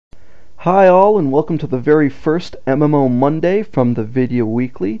Hi all, and welcome to the very first MMO Monday from the Vidya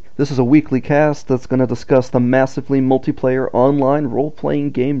Weekly. This is a weekly cast that's going to discuss the massively multiplayer online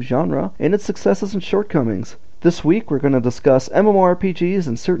role-playing game genre and its successes and shortcomings. This week we're going to discuss MMORPGs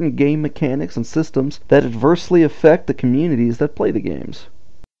and certain game mechanics and systems that adversely affect the communities that play the games.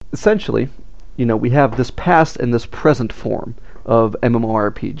 Essentially, we have this past and this present form of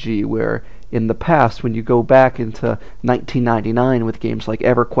MMORPG where in the past, when you go back into 1999 with games like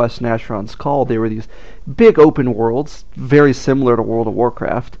EverQuest and Asheron's Call, they were these big open worlds, very similar to World of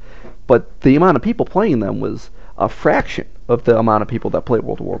Warcraft, but the amount of people playing them was a fraction of the amount of people that play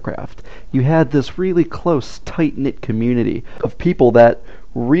World of Warcraft. You had this really close, tight-knit community of people that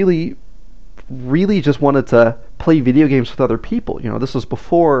really just wanted to play video games with other people. This was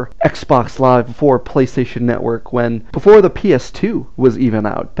before Xbox Live, before PlayStation Network, before the PS2 was even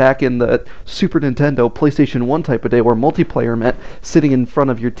out, back in the Super Nintendo, PlayStation 1 type of day where multiplayer meant sitting in front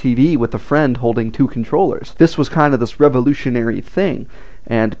of your TV with a friend holding two controllers. This was kind of this revolutionary thing,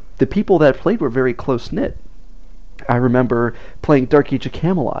 and the people that played were very close-knit. I remember playing Dark Age of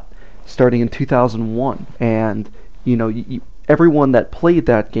Camelot starting in 2001, and everyone that played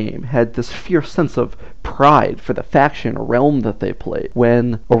that game had this fierce sense of pride for the faction or realm that they played.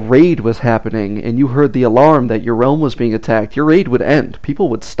 When a raid was happening and you heard the alarm that your realm was being attacked, your raid would end. People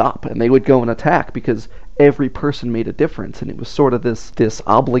would stop and they would go and attack because every person made a difference, and it was sort of this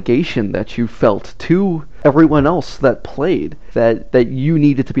obligation that you felt to everyone else that played, that you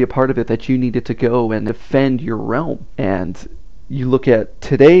needed to be a part of it, that you needed to go and defend your realm. And you look at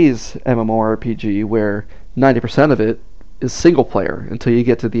today's MMORPG where 90% of it is single player until you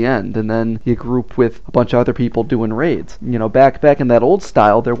get to the end, and then you group with a bunch of other people doing raids. Back in that old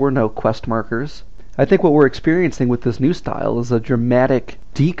style, there were no quest markers. I think what we're experiencing with this new style is a dramatic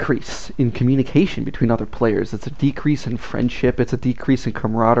decrease in communication between other players. It's a decrease in friendship, it's a decrease in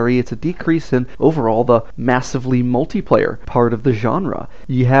camaraderie, it's a decrease in overall the massively multiplayer part of the genre.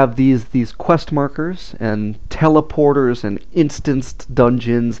 You have these quest markers and teleporters and instanced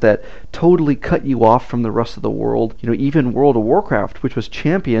dungeons that totally cut you off from the rest of the world. Even World of Warcraft, which was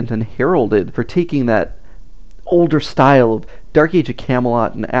championed and heralded for taking that older style of Dark Age of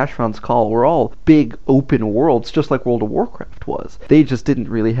Camelot and Asheron's Call, were all big open worlds just like World of Warcraft was. They just didn't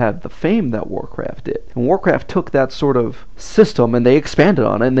really have the fame that Warcraft did. And Warcraft took that sort of system and they expanded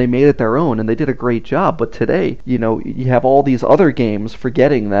on it and they made it their own, and they did a great job. But today, you have all these other games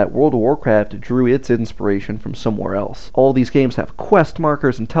forgetting that World of Warcraft drew its inspiration from somewhere else. All these games have quest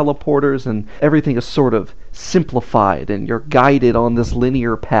markers and teleporters, and everything is sort of simplified, and you're guided on this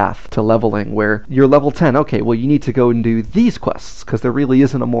linear path to leveling where you're level 10. Okay, well, you need to go and do these quests because there really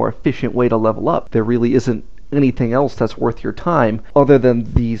isn't a more efficient way to level up. There really isn't anything else that's worth your time other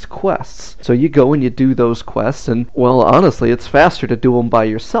than these quests. So you go and you do those quests, and well, honestly, it's faster to do them by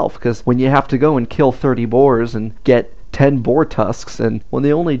yourself, because when you have to go and kill 30 boars and get 10 boar tusks, and when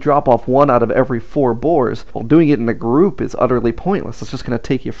they only drop off 1 out of every 4 boars, well, doing it in a group is utterly pointless. It's just going to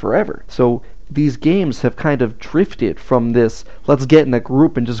take you forever. So these games have kind of drifted from this, let's get in a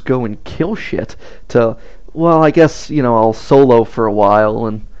group and just go and kill shit, to, well, I guess, I'll solo for a while,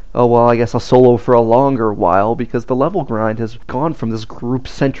 and oh, well, I guess I'll solo for a longer while, because the level grind has gone from this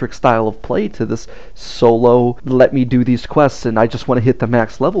group-centric style of play to this solo, let me do these quests and I just want to hit the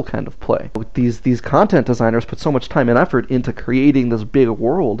max level kind of play. These content designers put so much time and effort into creating this big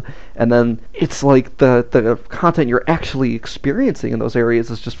world, and then it's like the content you're actually experiencing in those areas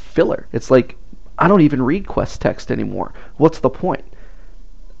is just filler. It's like, I don't even read quest text anymore. What's the point?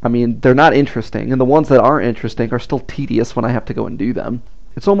 I mean, they're not interesting, and the ones that aren't interesting are still tedious when I have to go and do them.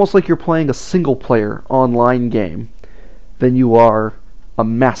 It's almost like you're playing a single-player online game than you are a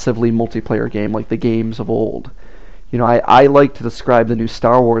massively multiplayer game like the games of old. I like to describe the new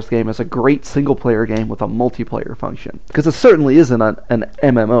Star Wars game as a great single-player game with a multiplayer function, because it certainly isn't an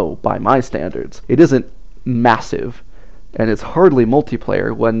MMO by my standards. It isn't massive, and it's hardly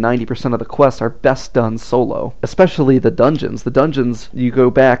multiplayer when 90% of the quests are best done solo. Especially the dungeons. The dungeons, you go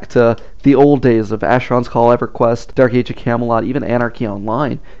back to the old days of Asheron's Call, EverQuest, Dark Age of Camelot, even Anarchy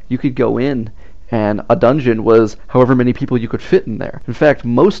Online. You could go in, and a dungeon was however many people you could fit in there. In fact,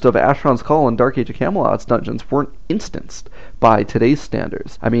 most of Asheron's Call and Dark Age of Camelot's dungeons weren't instanced by today's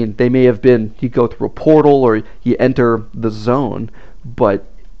standards. I mean, they may have been, you go through a portal or you enter the zone, but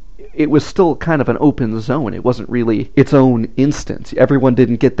it was still kind of an open zone. It wasn't really its own instance. Everyone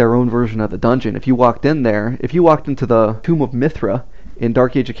didn't get their own version of the dungeon. If you walked into the Tomb of Mithra in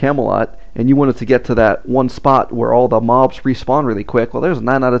Dark Age of Camelot, and you wanted to get to that one spot where all the mobs respawn really quick, well, there's a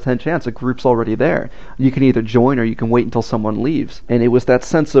 9 out of 10 chance a group's already there. You can either join or you can wait until someone leaves. And it was that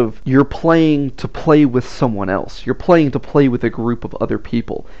sense of you're playing to play with someone else. You're playing to play with a group of other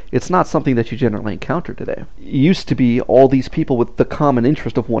people. It's not something that you generally encounter today. It used to be all these people with the common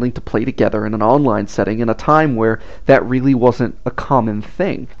interest of wanting to play together in an online setting in a time where that really wasn't a common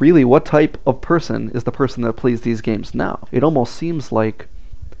thing. Really, what type of person is the person that plays these games now? It almost seems like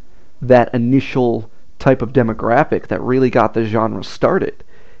that initial type of demographic that really got the genre started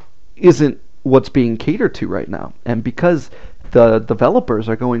isn't what's being catered to right now. And because the developers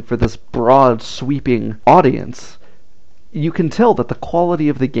are going for this broad, sweeping audience, you can tell that the quality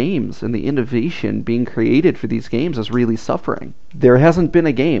of the games and the innovation being created for these games is really suffering. There hasn't been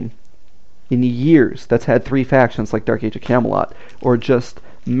a game in years that's had 3 factions like Dark Age of Camelot, or just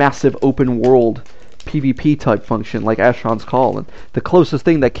massive open world PvP type function like Asheron's Call, and the closest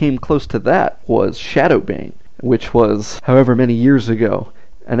thing that came close to that was Shadowbane, which was however many years ago,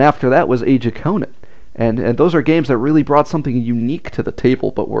 and after that was Age of Conan. And those are games that really brought something unique to the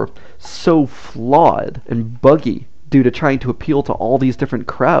table, but were so flawed and buggy due to trying to appeal to all these different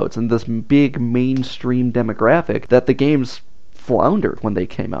crowds and this big mainstream demographic that the games floundered when they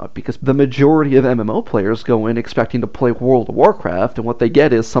came out, because the majority of MMO players go in expecting to play World of Warcraft, and what they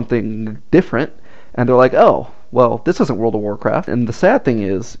get is something different. And they're like, oh, well, this isn't World of Warcraft. And the sad thing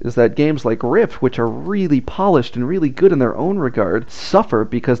is that games like Rift, which are really polished and really good in their own regard, suffer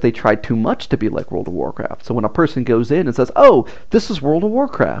because they tried too much to be like World of Warcraft. So when a person goes in and says, oh, this is World of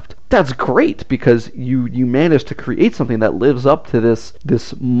Warcraft, that's great, because you managed to create something that lives up to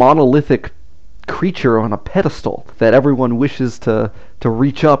this monolithic creature on a pedestal that everyone wishes to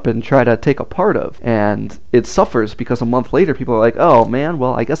reach up and try to take a part of. And it suffers because a month later people are like, oh man,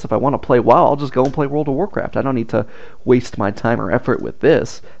 well, I guess if I want to play WoW, I'll just go and play World of Warcraft. I don't need to waste my time or effort with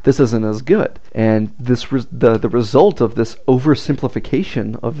this. This isn't as good. And the result of this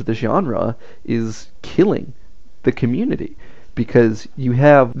oversimplification of the genre is killing the community, because you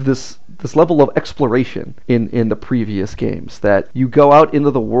have this level of exploration in the previous games that you go out into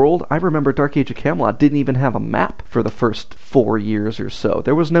the world. I remember Dark Age of Camelot didn't even have a map for the first 4 years or so.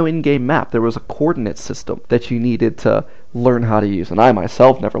 There was no in-game map. There was a coordinate system that you needed to learn how to use, and I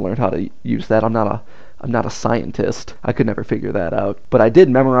myself never learned how to use that. I'm not a scientist. I could never figure that out. But I did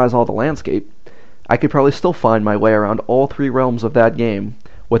memorize all the landscape. I could probably still find my way around all 3 realms of that game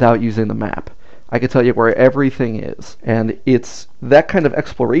without using the map. I can tell you where everything is. And it's that kind of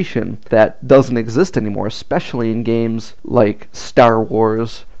exploration that doesn't exist anymore, especially in games like Star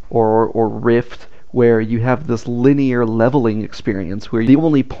Wars or Rift, where you have this linear leveling experience where the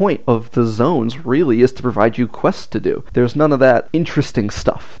only point of the zones really is to provide you quests to do. There's none of that interesting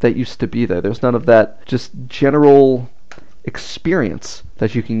stuff that used to be there. There's none of that just general experience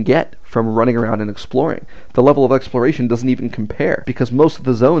that you can get from running around and exploring. The level of exploration doesn't even compare, because most of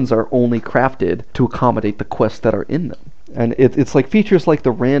the zones are only crafted to accommodate the quests that are in them. And it's like features like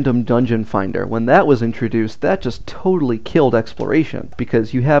the random dungeon finder. When that was introduced, that just totally killed exploration,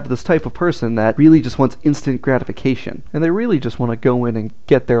 because you have this type of person that really just wants instant gratification, and they really just want to go in and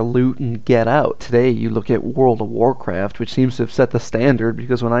get their loot and get out. Today you look at World of Warcraft, which seems to have set the standard,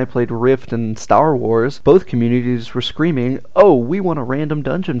 because when I played Rift and Star Wars, both communities were screaming, oh, we want a random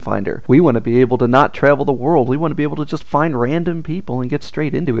dungeon finder. We want to be able to not travel the world. We want to be able to just find random people and get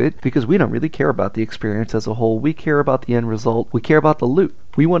straight into it, because we don't really care about the experience as a whole. We care about the end result. We care about the loot.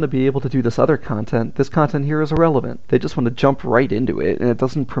 We want to be able to do this other content. This content here is irrelevant. They just want to jump right into it, and it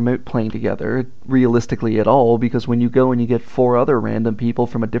doesn't promote playing together realistically at all, because when you go and you get 4 other random people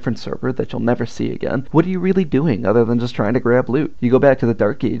from a different server that you'll never see again, what are you really doing other than just trying to grab loot? You go back to the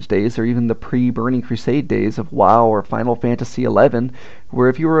Dark Age days, or even the pre-Burning Crusade days of WoW or Final Fantasy XI, where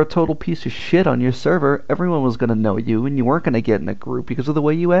if you were a total piece of shit on your server, everyone was going to know you, and you weren't going to get in a group because of the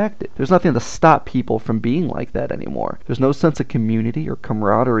way you acted. There's nothing to stop people from being like that anymore. There's no sense of community or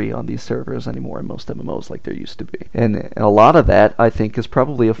camaraderie on these servers anymore in most MMOs like there used to be. And a lot of that, I think, is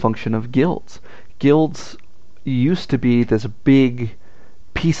probably a function of guilds. Guilds used to be this big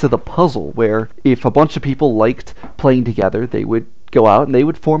piece of the puzzle where if a bunch of people liked playing together, they would go out and they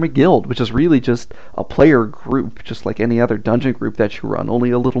would form a guild, which is really just a player group, just like any other dungeon group that you run,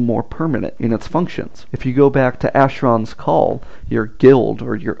 only a little more permanent in its functions. If you go back to Asheron's Call, your guild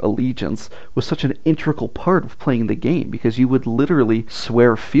or your allegiance was such an integral part of playing the game, because you would literally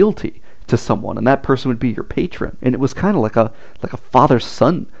swear fealty to someone, and that person would be your patron. And it was kind of like a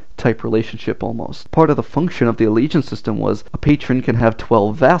father-son type relationship almost. Part of the function of the allegiance system was a patron can have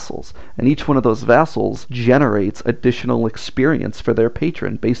 12 vassals, and each one of those vassals generates additional experience for their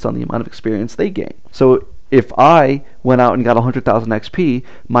patron based on the amount of experience they gain. So if I went out and got 100,000 XP,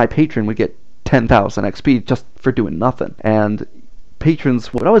 my patron would get 10,000 XP just for doing nothing. And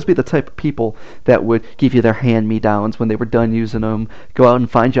patrons would always be the type of people that would give you their hand-me-downs when they were done using them, go out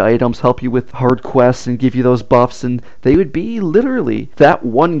and find you items, help you with hard quests, and give you those buffs, and they would be literally that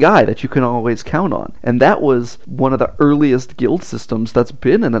one guy that you can always count on. And that was one of the earliest guild systems that's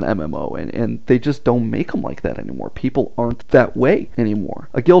been in an MMO, and they just don't make them like that anymore. People aren't that way anymore.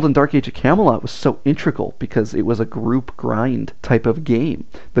 A guild in Dark Age of Camelot was so integral because it was a group grind type of game.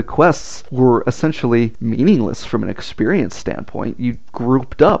 The quests were essentially meaningless from an experience standpoint. You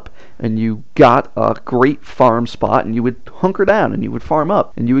grouped up and you got a great farm spot and you would hunker down and you would farm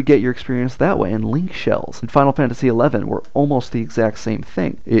up and you would get your experience that way. And link shells in Final Fantasy XI were almost the exact same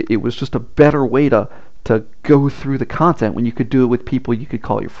thing. It was just a better way to go through the content when you could do it with people you could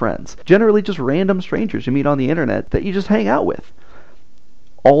call your friends. Generally just random strangers you meet on the internet that you just hang out with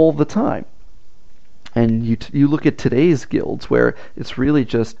all the time. And you look at today's guilds where it's really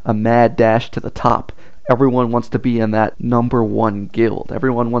just a mad dash to the top. Everyone wants to be in that number one guild.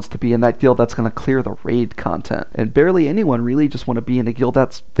 Everyone wants to be in that guild that's going to clear the raid content. And barely anyone really just want to be in a guild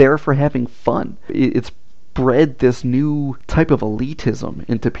that's there for having fun. It's bred this new type of elitism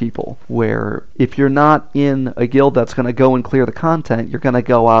into people where if you're not in a guild that's going to go and clear the content, you're going to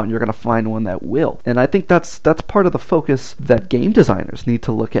go out and you're going to find one that will. And I think that's part of the focus that game designers need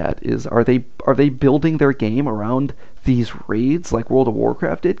to look at is are they building their game around these raids like World of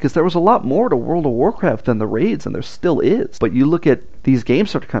Warcraft did? Because there was a lot more to World of Warcraft than the raids, and there still is. But you look at these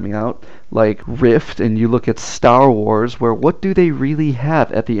games that are coming out, like Rift, and you look at Star Wars, where what do they really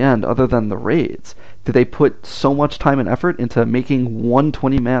have at the end other than the raids? Did they put so much time and effort into making one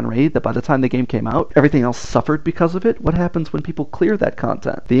 20-man raid that by the time the game came out, everything else suffered because of it? What happens when people clear that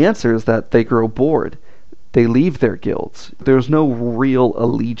content? The answer is that they grow bored. They leave their guilds. There's no real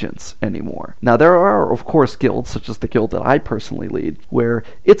allegiance anymore. Now, there are, of course, guilds, such as the guild that I personally lead, where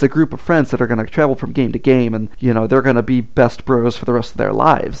it's a group of friends that are going to travel from game to game, and, they're going to be best bros for the rest of their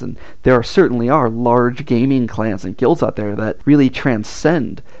lives. And there certainly are large gaming clans and guilds out there that really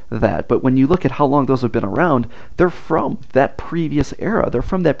transcend that. But when you look at how long those have been around, they're from that previous era. They're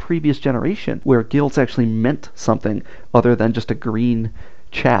from that previous generation, where guilds actually meant something other than just a green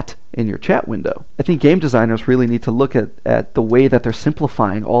chat in your chat window. I think game designers really need to look at the way that they're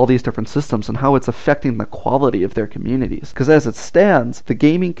simplifying all these different systems and how it's affecting the quality of their communities. Because as it stands, the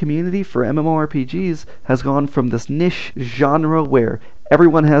gaming community for MMORPGs has gone from this niche genre where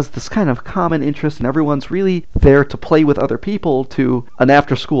everyone has this kind of common interest and everyone's really there to play with other people to an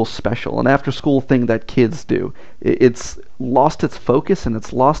after-school special, an after-school thing that kids do. It's lost its focus and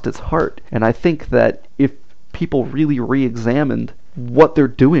it's lost its heart. And I think that if people really re-examined what they're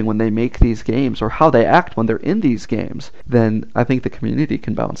doing when they make these games or how they act when they're in these games, then I think the community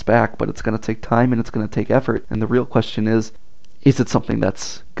can bounce back, but it's going to take time and it's going to take effort. And the real question is it something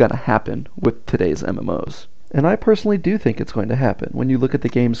that's going to happen with today's MMOs? And I personally do think it's going to happen. When you look at the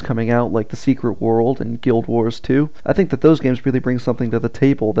games coming out like The Secret World and Guild Wars 2, I think that those games really bring something to the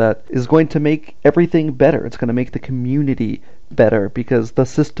table that is going to make everything better. It's going to make the community better because the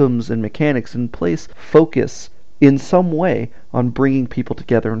systems and mechanics in place focus in some way on bringing people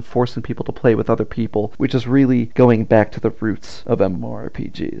together and forcing people to play with other people, which is really going back to the roots of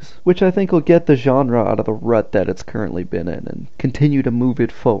MMORPGs, which I think will get the genre out of the rut that it's currently been in and continue to move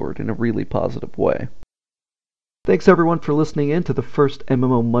it forward in a really positive way. Thanks everyone for listening in to the first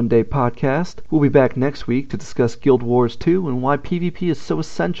MMO Monday podcast. We'll be back next week to discuss Guild Wars 2 and why PvP is so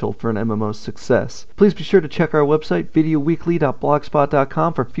essential for an MMO's success. Please be sure to check our website,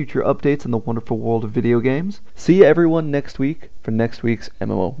 videoweekly.blogspot.com, for future updates in the wonderful world of video games. See you everyone next week for next week's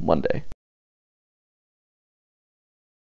MMO Monday.